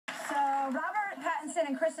Pattinson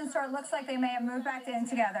and Kristen Stewart looks like they may have moved back in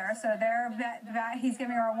together. So he's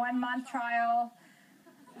giving her a 1-month trial.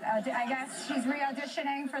 I guess she's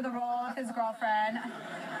re-auditioning for the role of his girlfriend.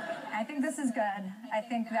 I think this is good. I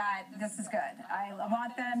think that this is good. I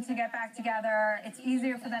want them to get back together. It's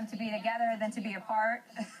easier for them to be together than to be apart.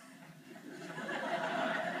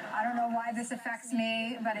 I don't know why this affects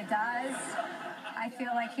me, but it does. I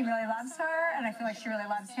feel like he really loves her, and I feel like she really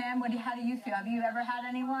loves him. How do you feel? Have you ever had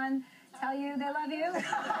anyone tell you they love you?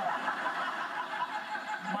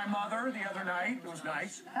 My mother the other night. It was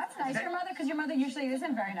nice. That's nice. Your mother, because your mother usually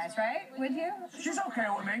isn't very nice, right? With you? She's okay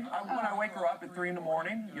with me. When I wake her up at 3 in the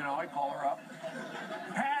morning, you know, I call her up.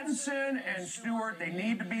 Pattinson and Stewart, they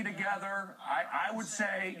need to be together. I would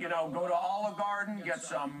say, you know, go to Olive Garden, get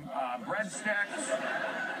some breadsticks.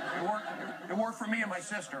 It worked for me and my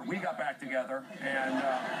sister. We got back together, and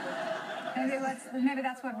maybe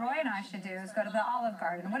that's what Roy and I should do, is go to the Olive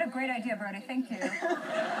Garden. What a great idea, Brody. Thank you.